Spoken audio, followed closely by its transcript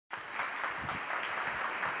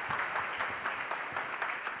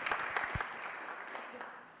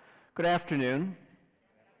Good afternoon.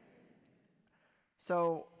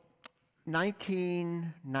 So,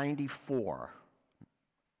 1994,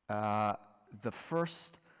 the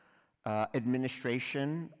first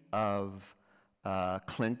administration of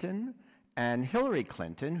Clinton and Hillary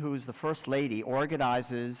Clinton, who's the First Lady,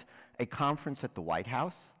 organizes a conference at the White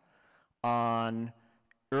House on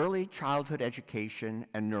early childhood education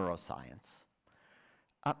and neuroscience.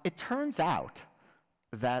 It turns out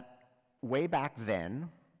that way back then,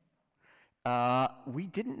 we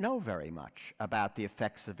didn't know very much about the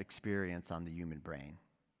effects of experience on the human brain.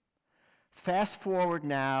 Fast forward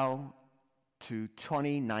now to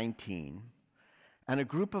 2019, and a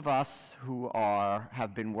group of us who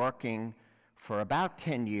have been working for about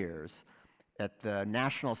 10 years at the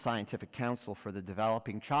National Scientific Council for the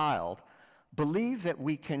Developing Child believe that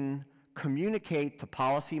we can communicate to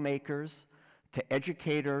policymakers, to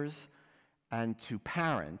educators, and to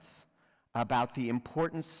parents about the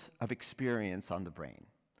importance of experience on the brain.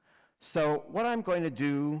 So what I'm going to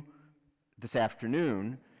do this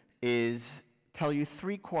afternoon is tell you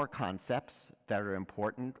 3 core concepts that are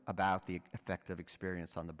important about the effect of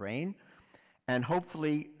experience on the brain, and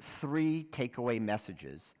hopefully 3 takeaway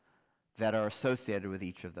messages that are associated with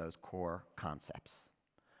each of those core concepts.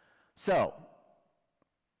 So,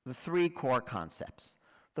 the 3 core concepts.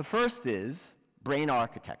 The first is brain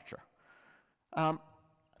architecture.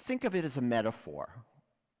 Think of it as a metaphor.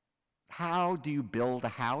 How do you build a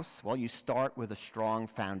house? Well, you start with a strong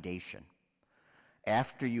foundation.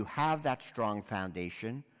 After you have that strong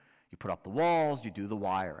foundation, you put up the walls, you do the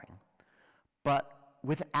wiring. But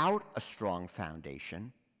without a strong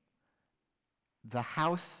foundation, the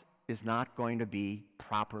house is not going to be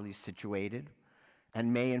properly situated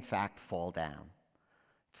and may in fact fall down.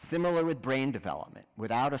 Similar with brain development.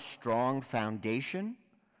 Without a strong foundation,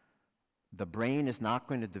 the brain is not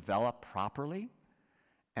going to develop properly,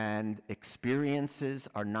 and experiences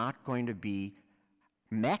are not going to be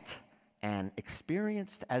met and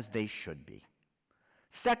experienced as they should be.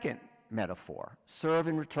 Second metaphor, serve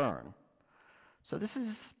and return. So this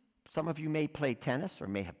is, some of you may play tennis or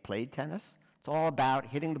may have played tennis. It's all about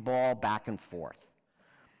hitting the ball back and forth.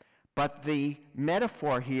 But the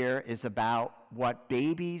metaphor here is about what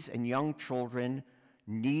babies and young children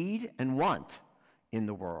need and want in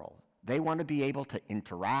the world. They want to be able to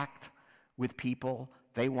interact with people.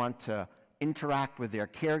 They want to interact with their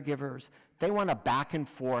caregivers. They want a back and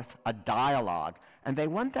forth, a dialogue. And they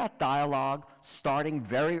want that dialogue starting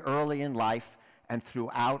very early in life and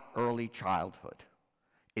throughout early childhood.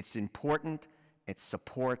 It's important. It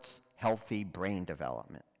supports healthy brain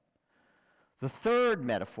development. The third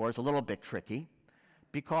metaphor is a little bit tricky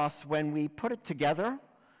because when we put it together,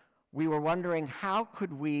 we were wondering how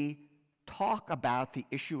could we talk about the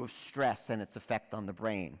issue of stress and its effect on the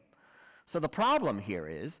brain. So the problem here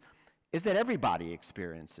is that everybody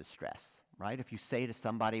experiences stress, right? If you say to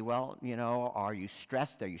somebody, well, you know, are you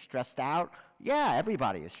stressed? Are you stressed out? Yeah,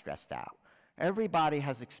 everybody is stressed out. Everybody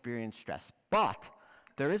has experienced stress. But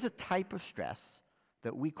there is a type of stress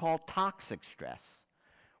that we call toxic stress,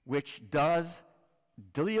 which does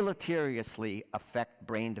deleteriously affect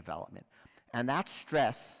brain development. And that's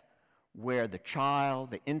stress where the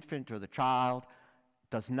child, the infant or the child,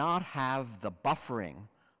 does not have the buffering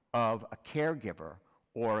of a caregiver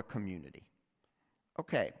or a community.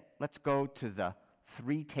 Okay, let's go to the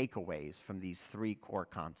 3 takeaways from these 3 core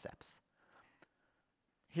concepts.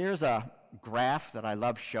 Here's a graph that I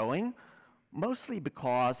love showing, mostly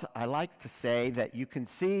because I like to say that you can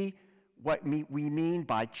see what we mean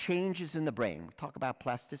by changes in the brain. We talk about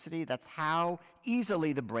plasticity. That's how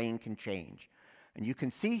easily the brain can change. And you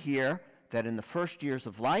can see here that in the first years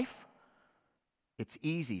of life, it's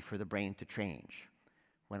easy for the brain to change.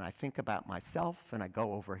 When I think about myself and I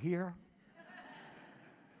go over here,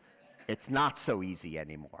 it's not so easy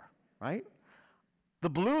anymore, right? The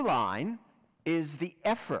blue line is the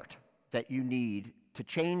effort that you need to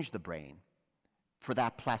change the brain for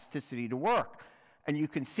that plasticity to work. And you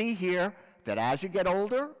can see here that as you get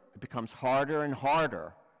older, it becomes harder and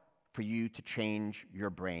harder for you to change your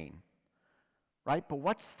brain, right? But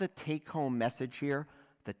what's the take-home message here?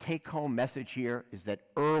 The take-home message here is that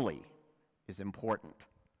early is important.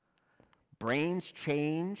 Brains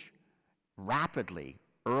change rapidly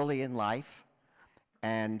early in life,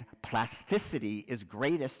 and plasticity is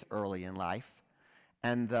greatest early in life,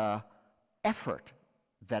 and the effort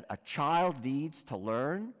that a child needs to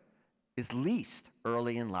learn is least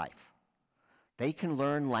early in life. They can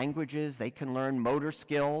learn languages, they can learn motor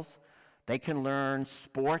skills, they can learn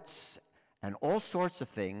sports, and all sorts of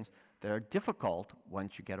things that are difficult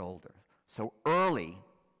once you get older. So early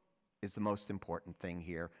is the most important thing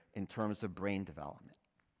here in terms of brain development.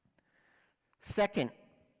 Second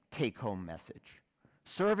take-home message,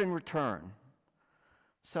 serve and return.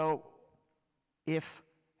 So if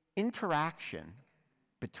interaction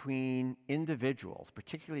between individuals,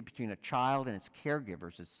 particularly between a child and its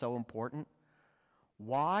caregivers, is so important,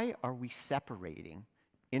 why are we separating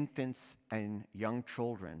infants and young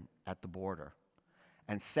children at the border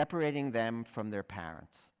and separating them from their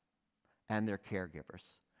parents and their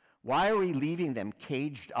caregivers? Why are we leaving them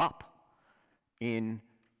caged up in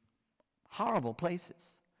horrible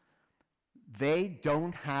places? They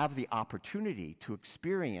don't have the opportunity to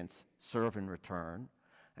experience serve and return,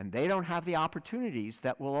 and they don't have the opportunities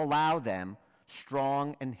that will allow them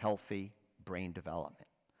strong and healthy brain development.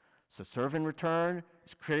 So serve and return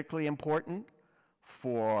is critically important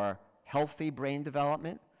for healthy brain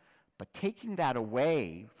development, but taking that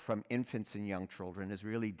away from infants and young children is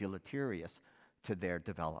really deleterious to their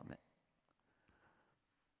development.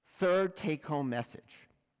 Third take-home message,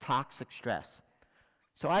 toxic stress.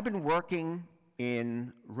 So I've been working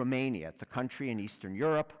in Romania. It's a country in Eastern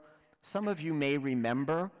Europe. Some of you may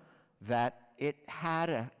remember that it had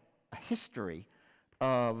a history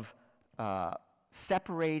of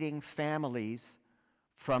separating families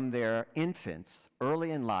from their infants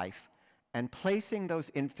early in life and placing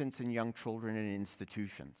those infants and young children in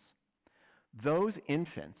institutions. Those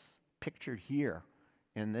infants, pictured here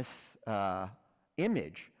in this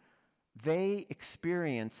image, they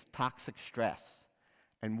experience toxic stress.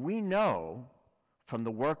 And we know from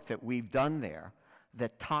the work that we've done there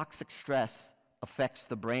that toxic stress affects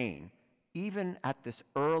the brain, even at this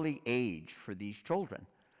early age for these children.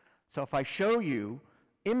 So if I show you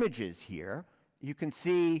images here, you can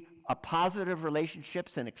see a positive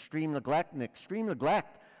relationships and extreme neglect. And extreme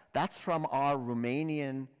neglect, that's from our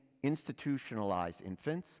Romanian institutionalized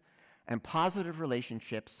infants, and positive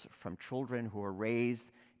relationships from children who are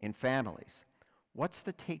raised in families. What's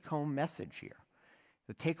the take-home message here?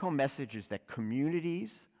 The take-home message is that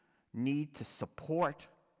communities need to support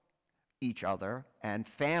each other and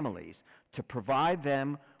families to provide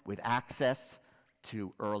them with access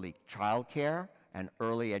to early childcare and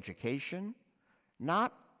early education,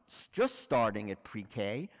 not just starting at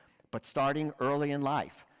pre-K, but starting early in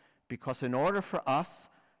life. Because in order for us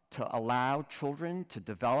to allow children to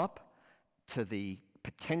develop to the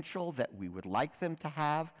potential that we would like them to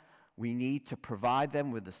have, we need to provide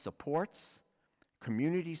them with the supports,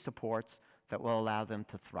 community supports, that will allow them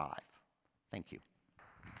to thrive. Thank you.